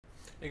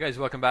Hey guys,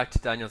 welcome back to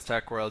Daniel's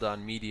Tech World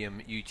on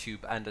Medium, YouTube,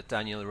 and at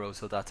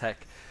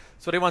danielrosehill.tech.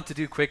 So what I want to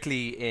do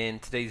quickly in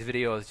today's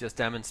video is just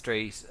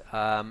demonstrate,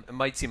 it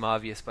might seem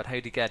obvious, but how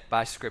to get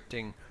bash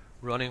scripting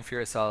running for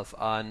yourself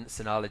on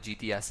Synology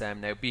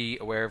DSM. Now be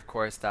aware, of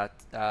course, that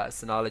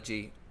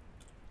Synology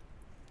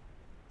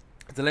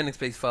is a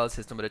Linux-based file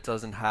system, but you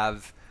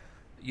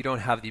don't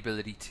have the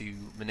ability to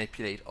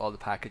manipulate all the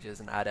packages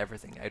and add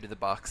everything out of the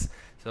box.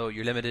 So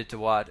you're limited to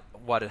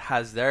what it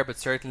has there, but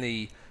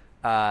certainly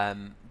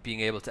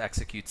being able to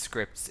execute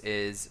scripts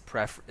is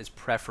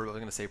preferable. I'm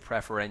going to say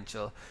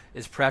preferential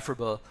is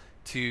preferable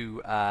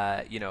to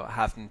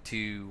having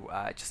to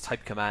just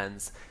type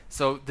commands.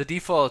 So the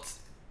default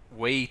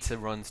way to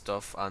run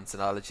stuff on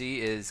Synology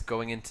is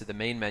going into the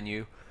main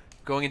menu,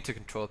 going into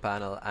control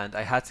panel, and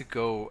I had to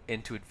go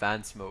into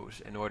advanced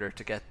mode in order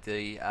to get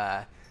the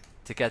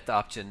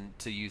option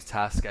to use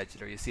task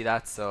scheduler. You see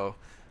that? So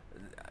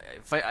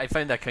I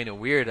find that kind of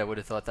weird. I would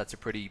have thought that's a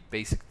pretty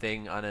basic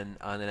thing on an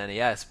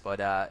NAS, but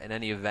in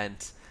any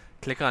event,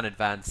 click on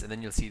advanced, and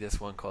then you'll see this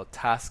one called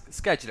task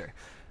scheduler.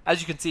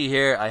 As you can see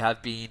here, I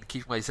have been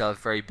keeping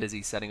myself very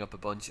busy setting up a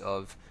bunch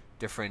of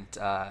different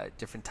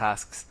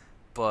tasks,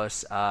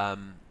 but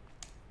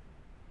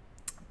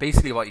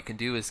basically what you can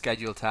do is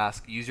schedule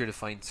task,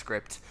 user-defined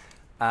script,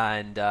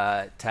 and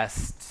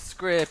test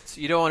script.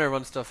 You don't want to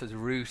run stuff as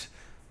root.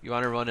 You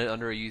want to run it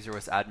under a user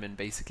as admin,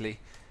 basically.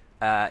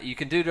 You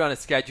can do it on a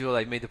schedule.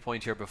 I made the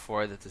point here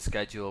before that the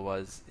schedule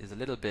is a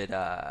little bit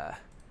I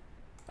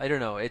don't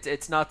know.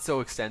 It's not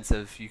so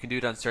extensive. You can do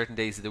it on certain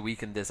days of the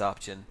week in this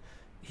option.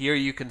 Here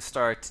you can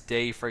start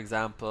today, for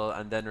example,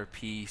 and then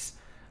repeat.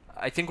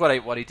 I think what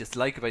I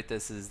dislike about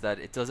this is that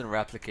it doesn't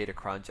replicate a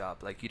cron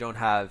job. Like you don't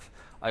have,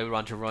 I would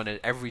want to run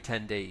it every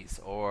 10 days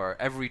or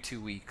every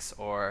 2 weeks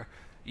or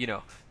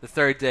the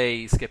third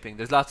day skipping.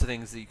 There's lots of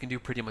things that you can do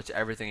pretty much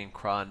everything in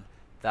cron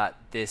that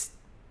this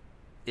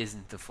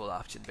isn't the full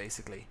option,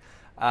 basically.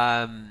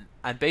 And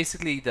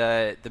basically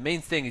the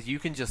main thing is you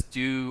can just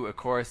do, of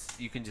course,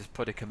 you can just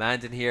put a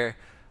command in here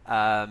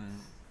that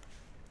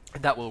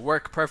will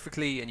work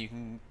perfectly, and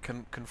you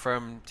can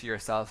confirm to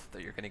yourself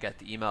that you're going to get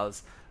the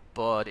emails,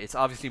 but it's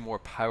obviously more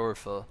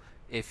powerful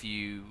if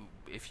you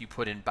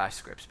put in bash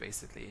scripts,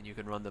 basically, and you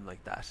can run them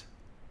like that.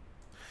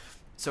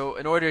 So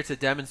in order to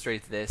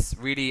demonstrate this,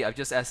 really I've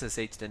just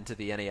SSH'd into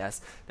the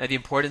NAS. Now the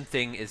important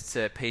thing is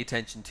to pay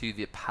attention to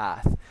the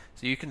path.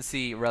 So you can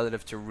see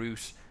relative to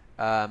root,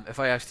 if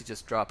I actually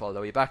just drop all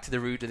the way back to the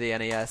root of the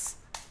NAS,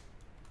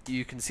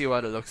 you can see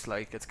what it looks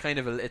like. It's kind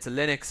of it's a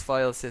Linux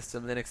file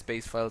system, Linux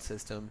based file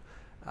system,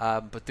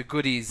 but the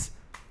goodies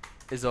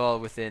is all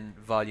within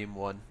volume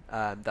 1.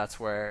 That's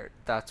where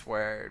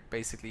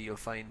basically you'll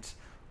find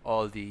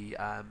all the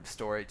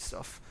storage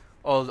stuff.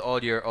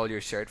 All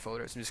your shared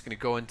folders. I'm just going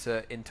to go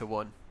into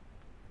one.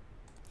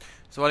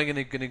 So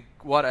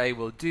what I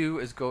will do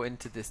is go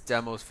into this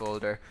demos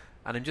folder,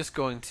 and I'm just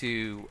going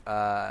to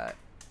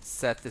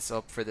set this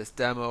up for this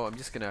demo. I'm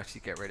just going to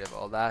actually get rid of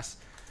all that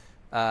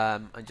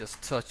and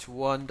just touch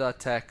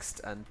 1.txt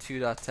and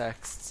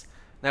 2.txt.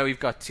 Now we've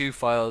got two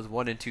files,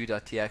 1 and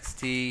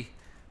 2.txt,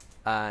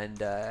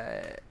 and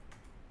I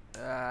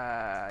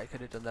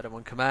could have done that in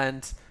one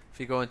command. If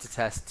you go into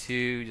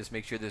test2, just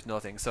make sure there's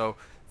nothing. So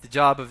the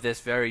job of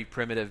this very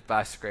primitive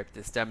bash script,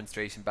 this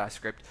demonstration bash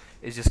script,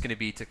 is just going to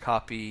be to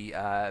copy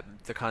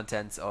the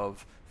contents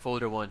of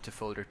folder 1 to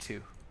folder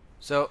 2.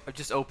 So I've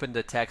just opened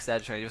the text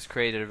editor. I just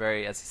created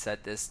as I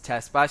said, this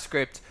test bash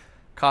script,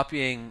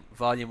 copying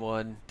volume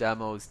 1,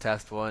 demos,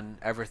 test 1,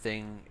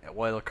 everything,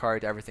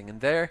 wildcard, everything in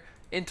there,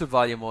 into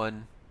volume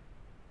 1,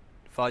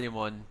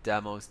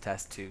 demos,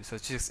 test 2. So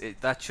it's just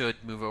that should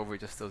move over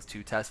just those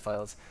two test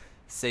files,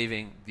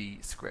 saving the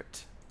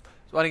script.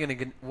 So what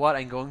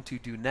I'm going to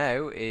do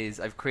now is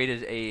I've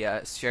created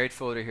a shared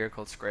folder here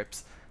called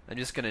scripts. I'm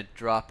just going to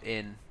drop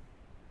in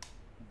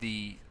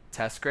the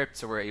test script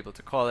so we're able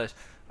to call it.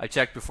 I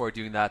checked before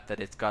doing that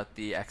it's got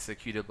the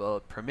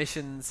executable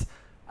permissions,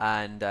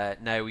 and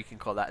now we can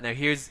call that. Now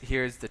here's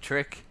the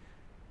trick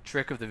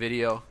of the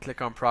video.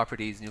 Click on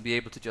properties and you'll be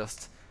able to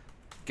just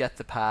get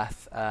the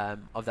path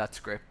of that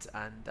script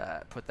and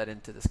put that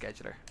into the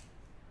scheduler.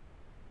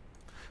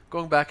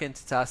 Going back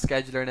into task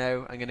scheduler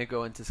now, I'm going to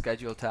go into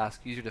schedule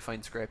task, user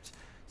defined script.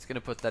 Just going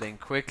to put that in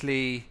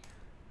quickly,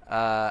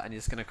 and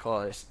just going to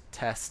call it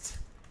test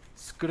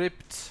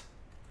script.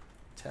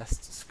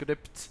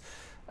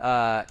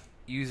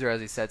 User,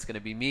 as I said, is going to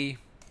be me.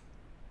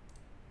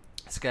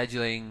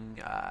 Scheduling,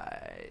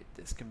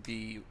 this can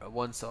be a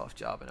once-off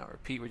job and not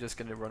repeat. We're just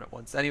going to run it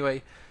once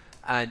anyway,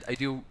 and I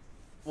do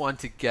want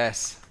to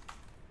get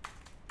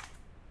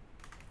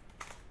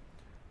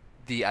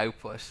the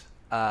output.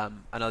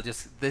 And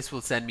this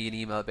will send me an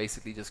email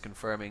basically just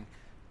confirming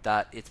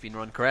that it's been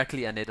run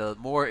correctly, and it'll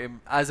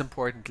as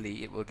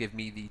importantly, it will give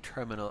me the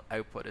terminal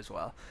output as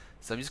well.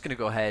 So I'm just going to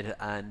go ahead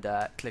and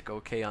click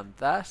OK on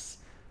that,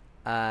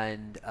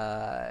 and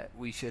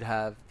we should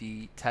have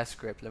the test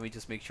script. Let me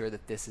just make sure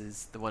that this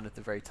is the one at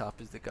the very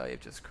top is the guy I've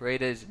just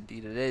created.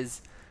 Indeed it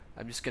is.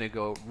 I'm just going to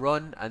go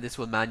run, and this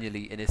will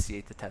manually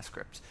initiate the test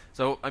script.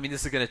 So I mean,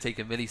 this is going to take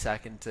a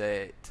millisecond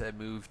to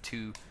move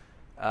two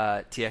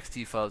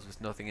txt files with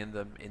nothing in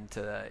them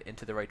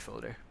into the right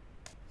folder.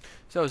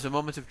 So as a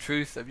moment of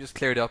truth, I've just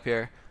cleared up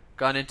here,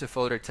 gone into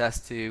folder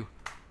test2,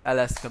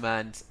 ls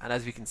command, and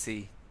as we can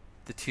see,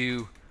 the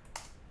two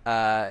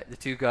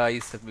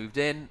guys have moved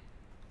in,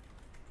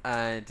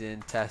 and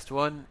in test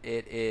one,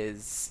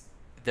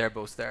 they're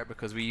both there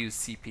because we use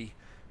cp,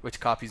 which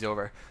copies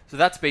over. So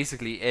that's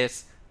basically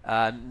it.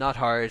 Not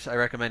hard. I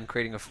recommend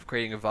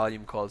creating a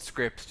volume called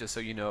scripts, just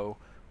so you know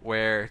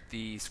where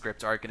the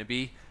scripts are going to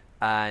be,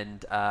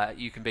 and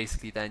you can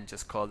basically then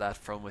just call that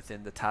from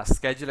within the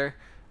task scheduler,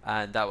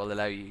 and that will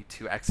allow you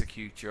to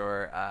execute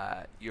your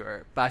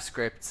bash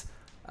scripts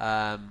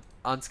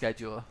on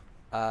schedule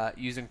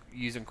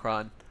using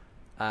cron.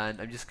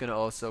 And I'm just going to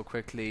also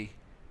quickly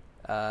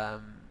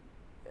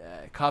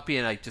copy,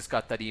 and I just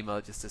got that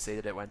email just to say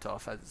that it went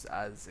off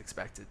as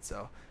expected.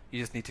 So you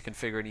just need to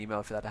configure an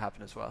email for that to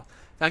happen as well.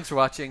 Thanks for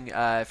watching.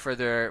 For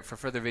further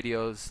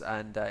videos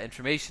and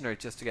information, or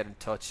just to get in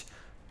touch,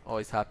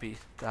 always happy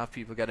to have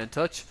people get in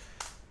touch.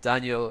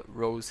 Daniel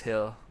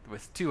Rosehill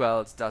with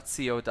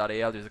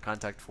 2Ls.co.al. There's a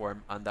contact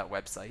form on that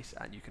website,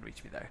 and you can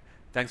reach me there.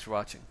 Thanks for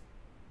watching.